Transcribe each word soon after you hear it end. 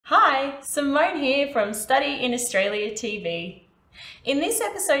Hi, Simone here from Study in Australia TV. In this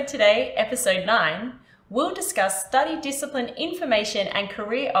episode today, episode 9, we'll discuss study discipline information and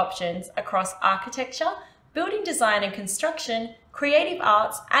career options across architecture, building design and construction, creative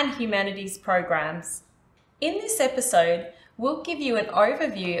arts and humanities programs. In this episode, we'll give you an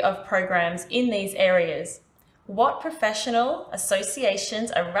overview of programs in these areas, what professional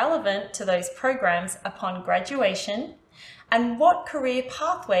associations are relevant to those programs upon graduation, and what career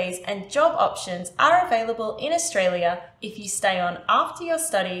pathways and job options are available in Australia if you stay on after your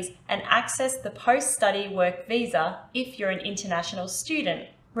studies and access the post-study work visa if you're an international student.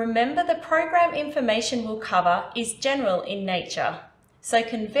 Remember, the program information we'll cover is general in nature, so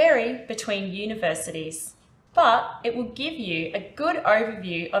can vary between universities. But it will give you a good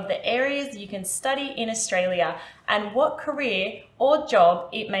overview of the areas you can study in Australia and what career or job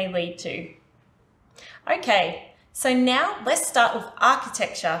it may lead to. Okay. So now let's start with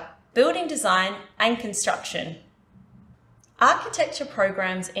architecture, building design and construction. Architecture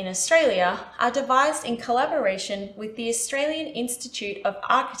programs in Australia are devised in collaboration with the Australian Institute of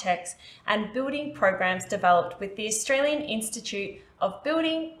Architects and building programs developed with the Australian Institute of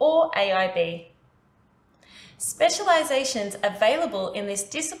Building or AIB. Specialisations available in this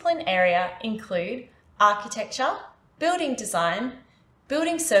discipline area include architecture, building design,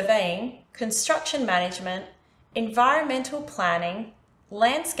 building surveying, construction management, environmental planning,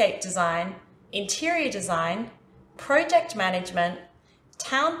 landscape design, interior design, project management,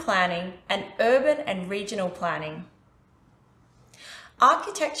 town planning, and urban and regional planning.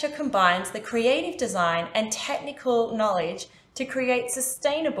 Architecture combines the creative design and technical knowledge to create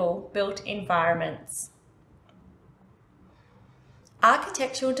sustainable built environments.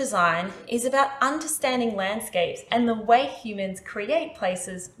 Architectural design is about understanding landscapes and the way humans create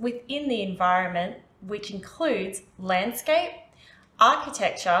places within the environment, which includes landscape,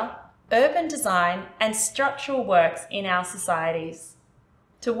 architecture, urban design, and structural works in our societies.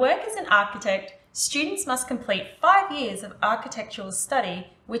 To work as an architect, students must complete 5 years of architectural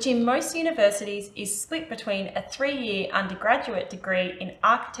study, which in most universities is split between a 3-year undergraduate degree in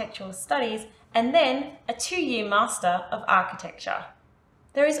architectural studies and then a 2-year Master of Architecture.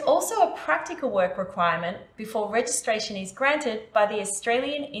 There is also a practical work requirement before registration is granted by the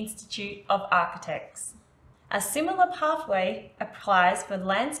Australian Institute of Architects. A similar pathway applies for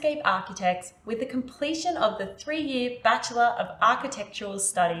landscape architects with the completion of the 3-year Bachelor of Architectural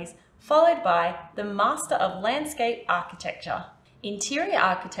Studies, followed by the Master of Landscape Architecture. Interior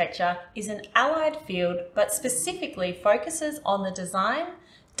architecture is an allied field but specifically focuses on the design,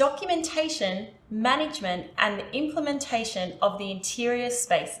 documentation, management, and the implementation of the interior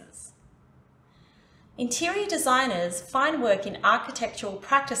spaces. Interior designers find work in architectural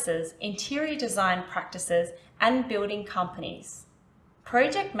practices, interior design practices, and building companies.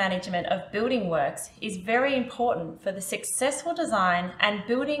 Project management of building works is very important for the successful design and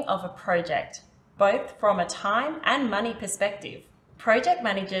building of a project, both from a time and money perspective. Project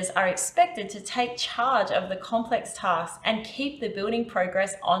managers are expected to take charge of the complex tasks and keep the building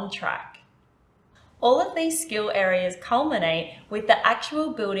progress on track. All of these skill areas culminate with the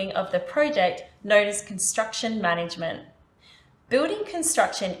actual building of the project, known as construction management. Building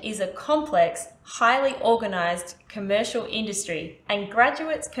construction is a complex, highly organised commercial industry, and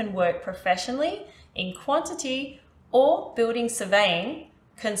graduates can work professionally in quantity or building surveying,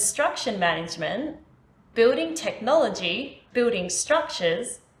 construction management, building technology, building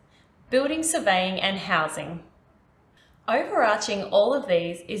structures, building surveying and housing. Overarching all of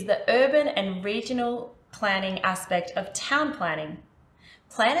these is the urban and regional planning aspect of town planning.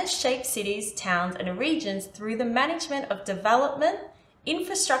 Planners shape cities, towns and regions through the management of development,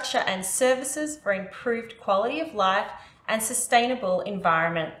 infrastructure and services for improved quality of life and sustainable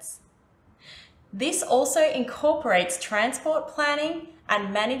environments. This also incorporates transport planning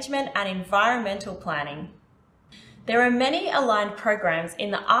and management and environmental planning. There are many aligned programs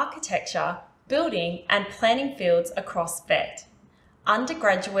in the architecture, building and planning fields across VET,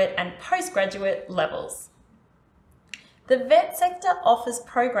 undergraduate and postgraduate levels. The VET sector offers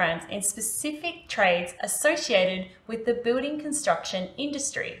programs in specific trades associated with the building construction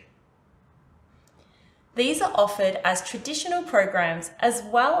industry. These are offered as traditional programs as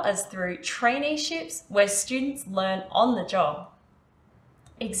well as through traineeships where students learn on the job.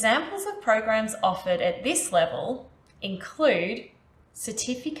 Examples of programs offered at this level include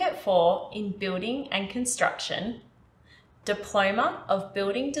Certificate 4 in Building and Construction, Diploma of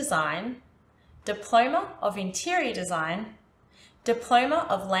Building Design, Diploma of Interior Design, Diploma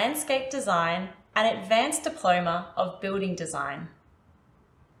of Landscape Design, and Advanced Diploma of Building Design.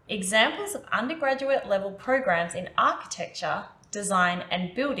 Examples of undergraduate level programs in architecture Design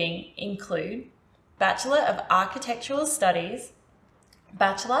and Building include Bachelor of Architectural Studies,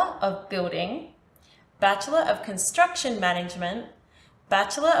 Bachelor of Building, Bachelor of Construction Management,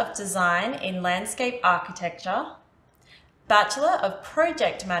 Bachelor of Design in Landscape Architecture, Bachelor of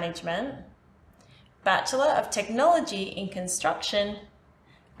Project Management, Bachelor of Technology in Construction,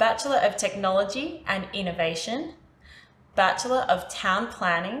 Bachelor of Technology and Innovation, Bachelor of Town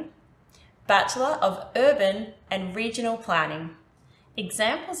Planning, Bachelor of Urban and Regional Planning.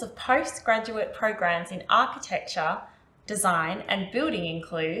 Examples of postgraduate programs in Architecture, Design and Building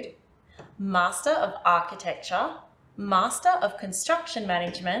include Master of Architecture, Master of Construction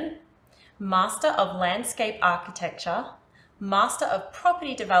Management, Master of Landscape Architecture, Master of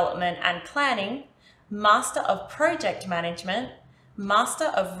Property Development and Planning, Master of Project Management, Master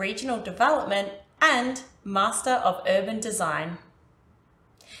of Regional Development, and Master of Urban Design.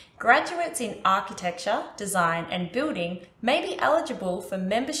 Graduates in Architecture, Design and Building may be eligible for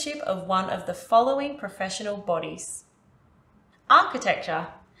membership of one of the following professional bodies. Architecture: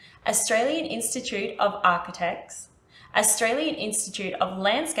 Australian Institute of Architects, Australian Institute of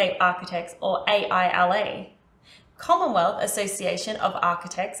Landscape Architects or AILA, Commonwealth Association of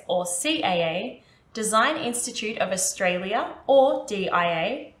Architects or CAA, Design Institute of Australia or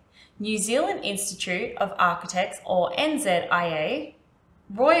DIA, New Zealand Institute of Architects or NZIA,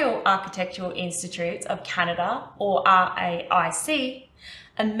 Royal Architectural Institutes of Canada or RAIC,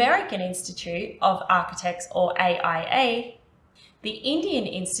 American Institute of Architects or AIA, the Indian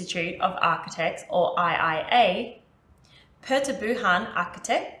Institute of Architects or IIA, Pertubuhan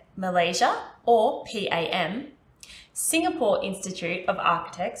Architect, Malaysia or PAM, Singapore Institute of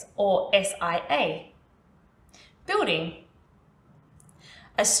Architects or SIA. Building: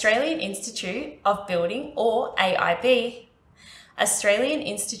 Australian Institute of Building or AIB, Australian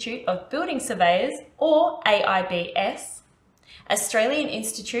Institute of Building Surveyors or AIBS, Australian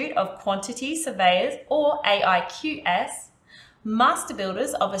Institute of Quantity Surveyors or AIQS, Master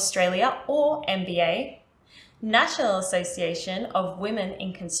Builders of Australia or MBA, National Association of Women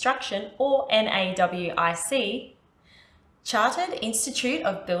in Construction or NAWIC, Chartered Institute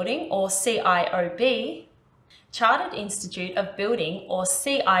of Building or CIOB, Chartered Institute of Building or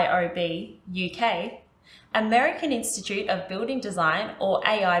CIOB UK, American Institute of Building Design or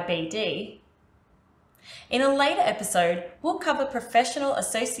AIBD. In a later episode, we'll cover professional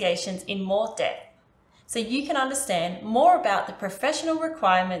associations in more depth, so you can understand more about the professional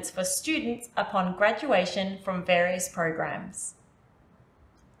requirements for students upon graduation from various programs.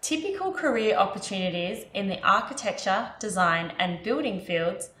 Typical career opportunities in the architecture, design and building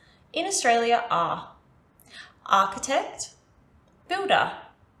fields in Australia are architect, builder,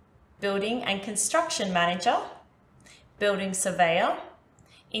 building and construction manager, building surveyor,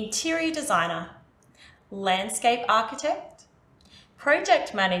 interior designer, landscape architect,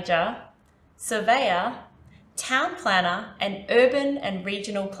 project manager, surveyor, town planner, and urban and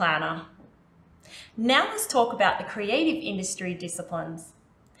regional planner. Now let's talk about the creative industry disciplines.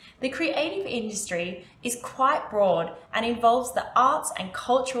 The creative industry is quite broad and involves the arts and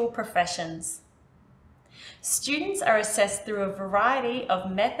cultural professions. Students are assessed through a variety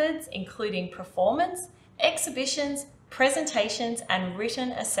of methods including performance, exhibitions, presentations, and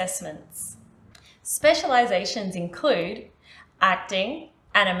written assessments. Specializations include acting,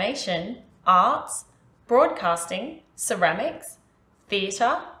 animation, arts, broadcasting, ceramics,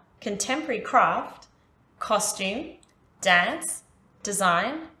 theatre, contemporary craft, costume, dance,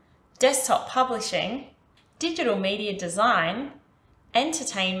 design, desktop publishing, digital media design,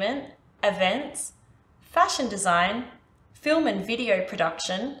 entertainment, events, fashion design, film and video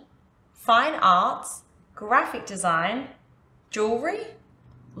production, fine arts, graphic design, jewellery,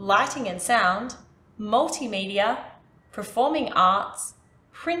 lighting and sound, multimedia, performing arts,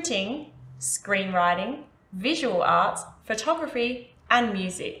 printing, screenwriting, visual arts, photography, and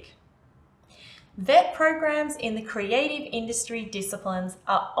music. VET programs in the creative industry disciplines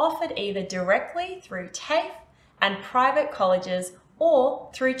are offered either directly through TAFE and private colleges or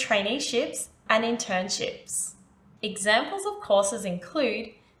through traineeships and internships. Examples of courses include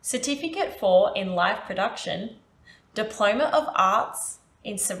Certificate 4 in Live Production, Diploma of Arts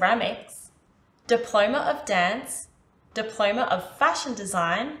in Ceramics, Diploma of Dance, Diploma of Fashion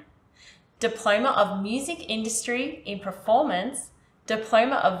Design, Diploma of Music Industry in Performance,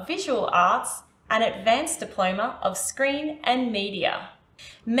 Diploma of Visual Arts, and Advanced Diploma of Screen and Media.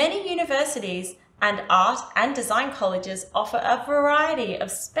 Many universities and art and design colleges offer a variety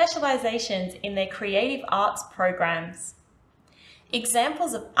of specializations in their creative arts programs.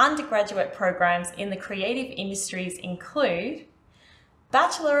 Examples of undergraduate programs in the creative industries include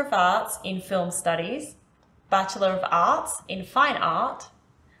Bachelor of Arts in Film Studies, Bachelor of Arts in Fine Art,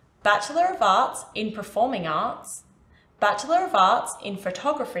 Bachelor of Arts in Performing Arts, Bachelor of Arts in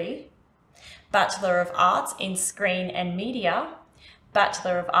Photography, Bachelor of Arts in Screen and Media,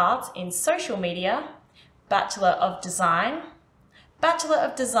 Bachelor of Arts in Social Media, Bachelor of Design, Bachelor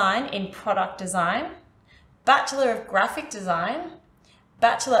of Design in Product Design, Bachelor of Graphic Design,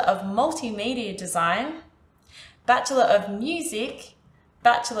 Bachelor of Multimedia Design, Bachelor of Music,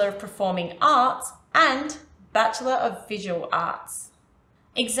 Bachelor of Performing Arts, and Bachelor of Visual Arts.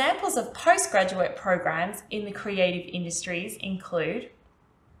 Examples of postgraduate programs in the creative industries include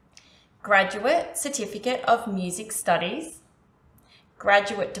Graduate Certificate of Music Studies,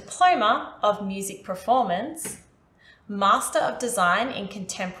 Graduate Diploma of Music Performance, Master of Design in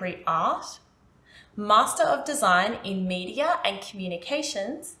Contemporary Art, Master of Design in Media and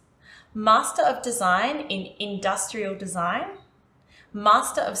Communications, Master of Design in Industrial Design,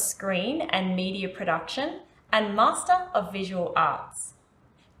 Master of Screen and Media Production, and Master of Visual Arts.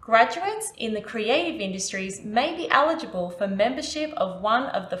 Graduates in the creative industries may be eligible for membership of one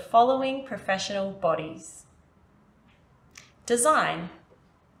of the following professional bodies. Design: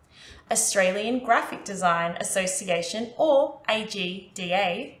 Australian Graphic Design Association or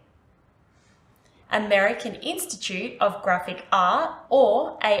AGDA, American Institute of Graphic Art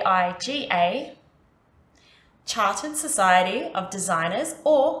or AIGA, Chartered Society of Designers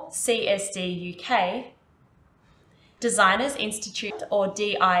or CSD UK, Designers Institute or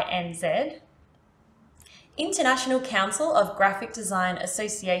DINZ, International Council of Graphic Design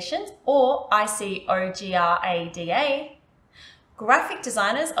Associations or ICOGRADA, Graphic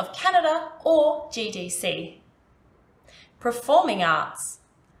Designers of Canada or GDC. Performing Arts: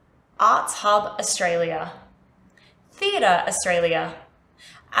 Arts Hub Australia, Theatre Australia,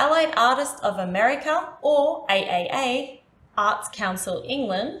 Allied Artists of America or AAA, Arts Council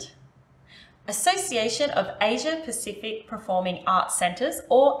England, Association of Asia Pacific Performing Arts Centres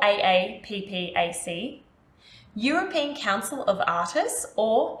or AAPPAC, European Council of Artists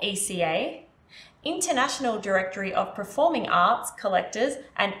or ECA, International Directory of Performing Arts Collectors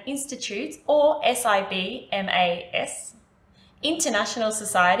and Institutes or SIBMAS, International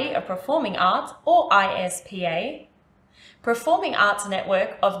Society of Performing Arts or ISPA, Performing Arts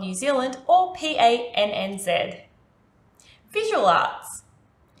Network of New Zealand or PANNZ. Visual Arts: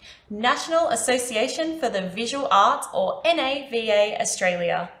 National Association for the Visual Arts or NAVA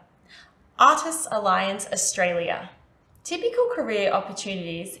Australia, Artists Alliance Australia. Typical career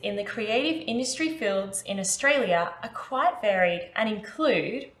opportunities in the creative industry fields in Australia are quite varied and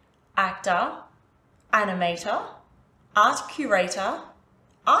include actor, animator, art curator,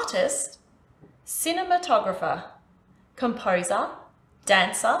 artist, cinematographer, composer,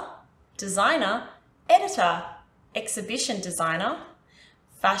 dancer, designer, editor, exhibition designer,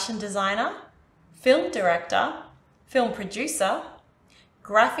 fashion designer, film director, film producer,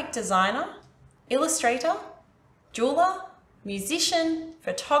 graphic designer, illustrator, jeweler, musician,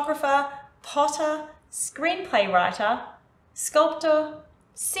 photographer, potter, screenplay writer, sculptor,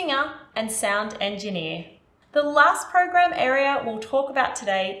 singer, and sound engineer. The last program area we'll talk about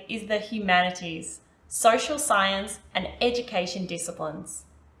today is the humanities, social science, and education disciplines.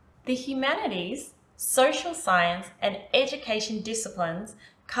 The humanities, social science, and education disciplines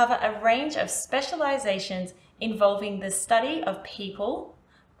cover a range of specializations involving the study of people,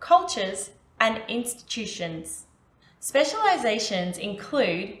 cultures, and institutions. Specializations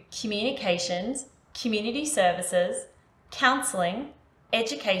include communications, community services, counseling,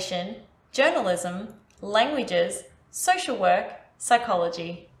 education, journalism, languages, social work,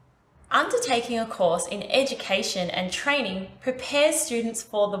 psychology. Undertaking a course in education and training prepares students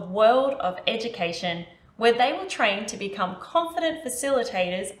for the world of education, where they will train to become confident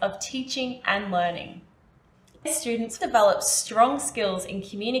facilitators of teaching and learning. Students develop strong skills in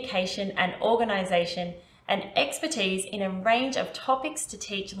communication and organisation and expertise in a range of topics to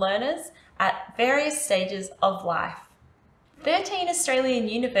teach learners at various stages of life. 13 Australian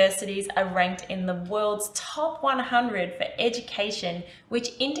universities are ranked in the world's top 100 for education,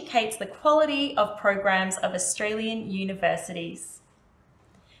 which indicates the quality of programs of Australian universities.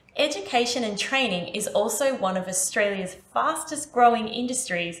 Education and training is also one of Australia's fastest growing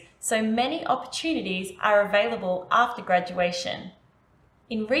industries, so many opportunities are available after graduation.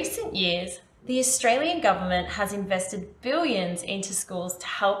 In recent years, the Australian government has invested billions into schools to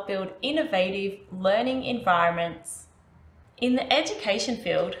help build innovative learning environments. In the education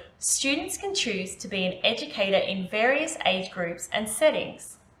field, students can choose to be an educator in various age groups and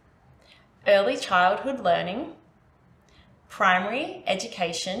settings: early childhood learning, primary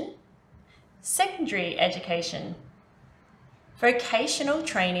education, secondary education, vocational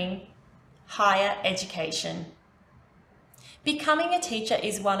training, higher education. Becoming a teacher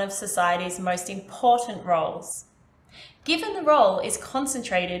is one of society's most important roles. Given the role is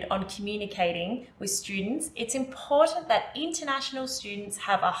concentrated on communicating with students, it's important that international students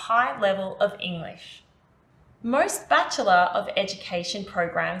have a high level of English. Most Bachelor of Education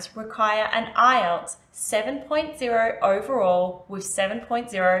programs require an IELTS 7.0 overall with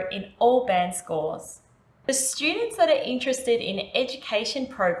 7.0 in all band scores. For students that are interested in education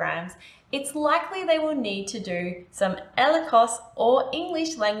programs, it's likely they will need to do some ELICOS or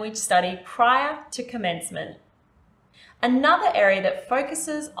English language study prior to commencement. Another area that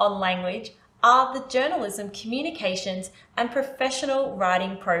focuses on language are the journalism, communications, and professional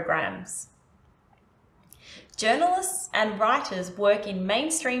writing programs. Journalists and writers work in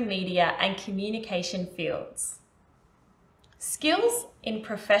mainstream media and communication fields. Skills in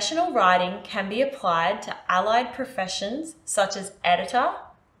professional writing can be applied to allied professions such as editor,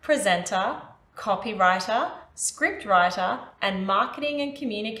 presenter, copywriter, scriptwriter, and marketing and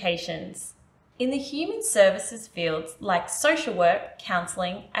communications. In the human services fields like social work,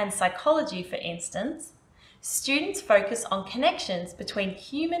 counselling, and psychology, for instance, students focus on connections between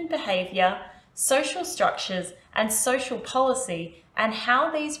human behaviour, social structures, and social policy, and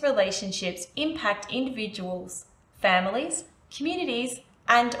how these relationships impact individuals, families, communities,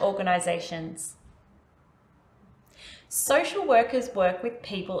 and organisations. Social workers work with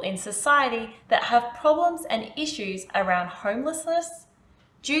people in society that have problems and issues around homelessness,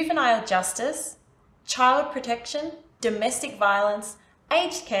 juvenile justice, child protection, domestic violence,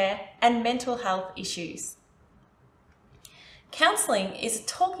 aged care, and mental health issues. Counselling is a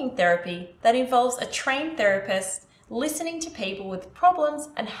talking therapy that involves a trained therapist listening to people with problems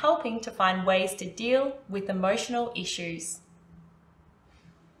and helping to find ways to deal with emotional issues.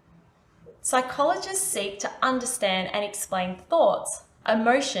 Psychologists seek to understand and explain thoughts,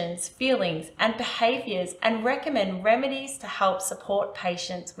 emotions, feelings, and behaviours, and recommend remedies to help support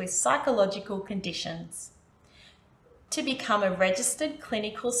patients with psychological conditions. To become a registered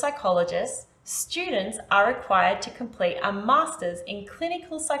clinical psychologist, students are required to complete a Master's in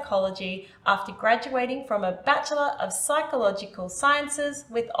Clinical Psychology after graduating from a Bachelor of Psychological Sciences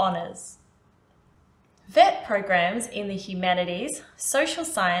with honours. VET programs in the humanities, social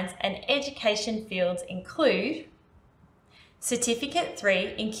science, and education fields include Certificate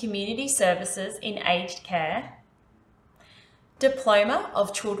 3 in Community Services in Aged Care, Diploma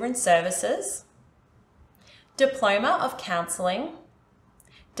of Children's Services, Diploma of Counselling,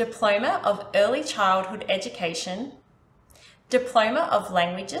 Diploma of Early Childhood Education, Diploma of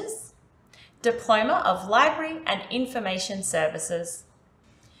Languages, Diploma of Library and Information Services.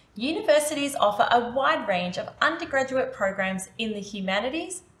 Universities offer a wide range of undergraduate programs in the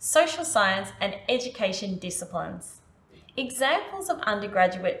humanities, social science, and education disciplines. Examples of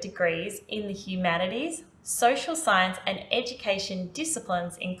undergraduate degrees in the humanities, social science, and education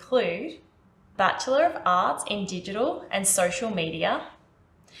disciplines include Bachelor of Arts in Digital and Social Media,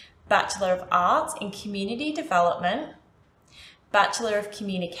 Bachelor of Arts in Community Development, Bachelor of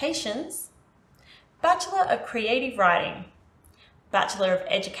Communications, Bachelor of Creative Writing, Bachelor of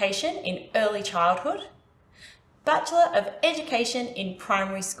Education in Early Childhood, Bachelor of Education in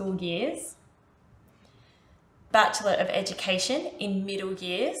Primary School Years, Bachelor of Education in Middle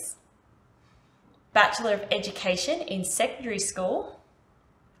Years, Bachelor of Education in Secondary School,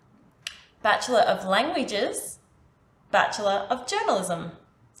 Bachelor of Languages, Bachelor of Journalism,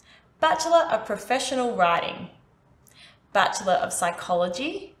 Bachelor of Professional Writing, Bachelor of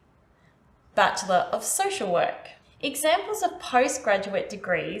Psychology, Bachelor of Social Work. Examples of postgraduate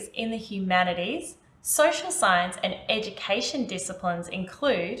degrees in the humanities, social science, and education disciplines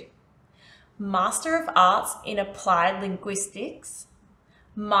include Master of Arts in Applied Linguistics,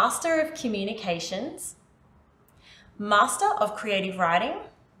 Master of Communications, Master of Creative Writing,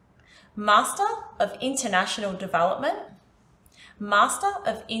 Master of International Development, Master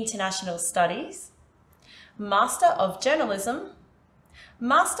of International Studies, Master of Journalism,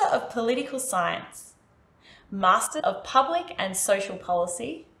 Master of Political Science, Master of Public and Social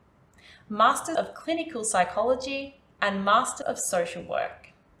Policy, Master of Clinical Psychology, and Master of Social Work.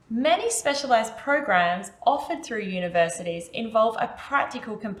 Many specialised programs offered through universities involve a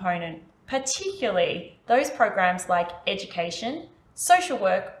practical component, particularly those programs like education, social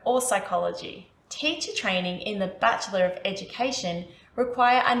work, or psychology. Teacher training in the Bachelor of Education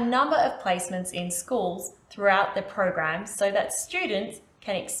require a number of placements in schools throughout the program so that students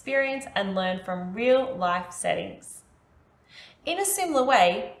can experience and learn from real-life settings. In a similar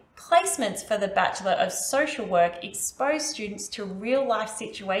way, Placements for the Bachelor of Social Work expose students to real-life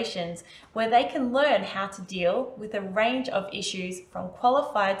situations where they can learn how to deal with a range of issues from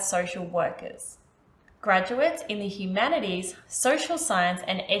qualified social workers. Graduates in the humanities, social science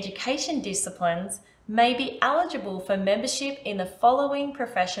and education disciplines may be eligible for membership in the following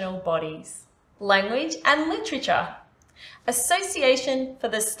professional bodies: Language and Literature, Association for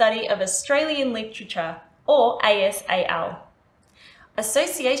the Study of Australian Literature, or ASAL,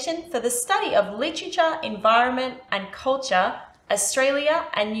 Association for the Study of Literature, Environment and Culture, Australia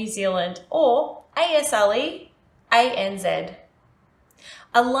and New Zealand, or ASLE, ANZ,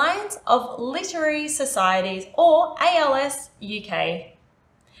 Alliance of Literary Societies, or ALS, UK,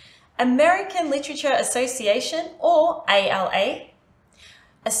 American Literature Association, or ALA,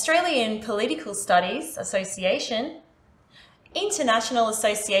 Australian Political Studies Association, International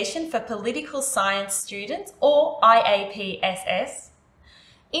Association for Political Science Students, or IAPSS,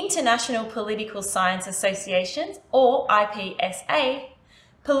 International Political Science Associations, or IPSA,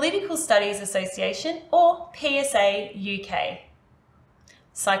 Political Studies Association, or PSA UK.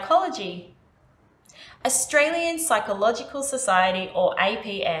 Psychology, Australian Psychological Society, or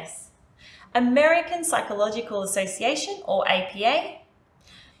APS, American Psychological Association, or APA,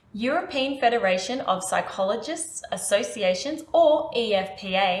 European Federation of Psychologists Associations, or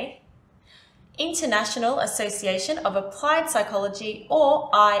EFPA, International Association of Applied Psychology,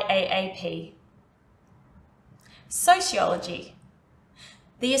 or IAAP. Sociology,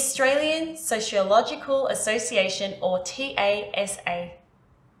 the Australian Sociological Association, or TASA,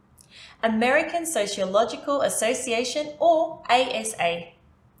 American Sociological Association, or ASA,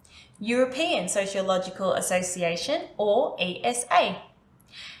 European Sociological Association, or ESA,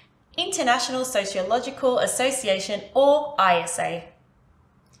 International Sociological Association, or ISA.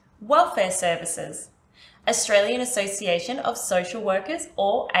 Welfare Services, Australian Association of Social Workers,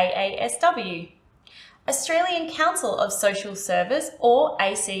 or AASW, Australian Council of Social Service, or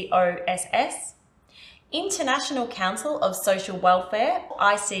ACOSS, International Council of Social Welfare,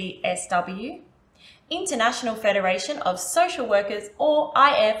 ICSW, International Federation of Social Workers, or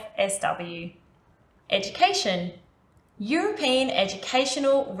IFSW. Education, European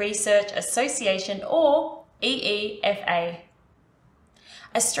Educational Research Association, or EEFA,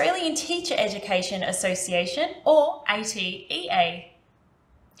 Australian Teacher Education Association, or ATEA,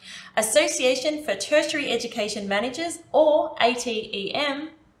 Association for Tertiary Education Managers, or ATEM,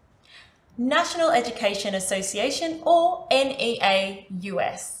 National Education Association, or NEA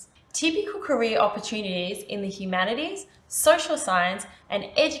US. Typical career opportunities in the humanities, social science and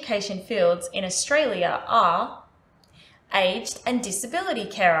education fields in Australia are aged and disability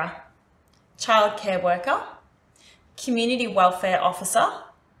carer, childcare worker, community welfare officer,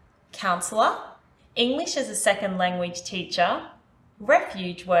 counsellor, English as a second language teacher,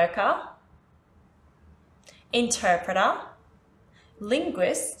 refuge worker, interpreter,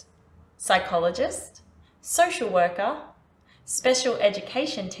 linguist, psychologist, social worker, special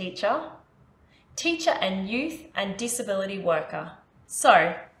education teacher, teacher and youth and disability worker.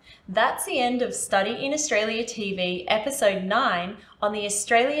 So, that's the end of Study in Australia TV episode 9 on the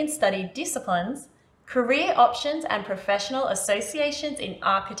Australian study disciplines, career options and professional associations in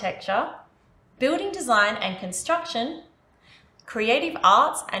architecture, building design and construction, creative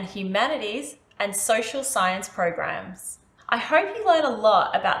arts and humanities, and social science programs. I hope you learn a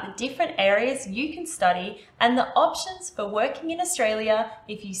lot about the different areas you can study and the options for working in Australia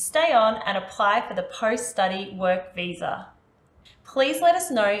if you stay on and apply for the post-study work visa. Please let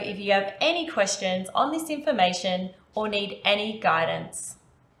us know if you have any questions on this information or need any guidance.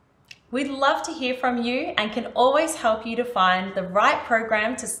 We'd love to hear from you and can always help you to find the right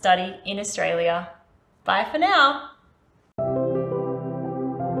program to study in Australia. Bye for now.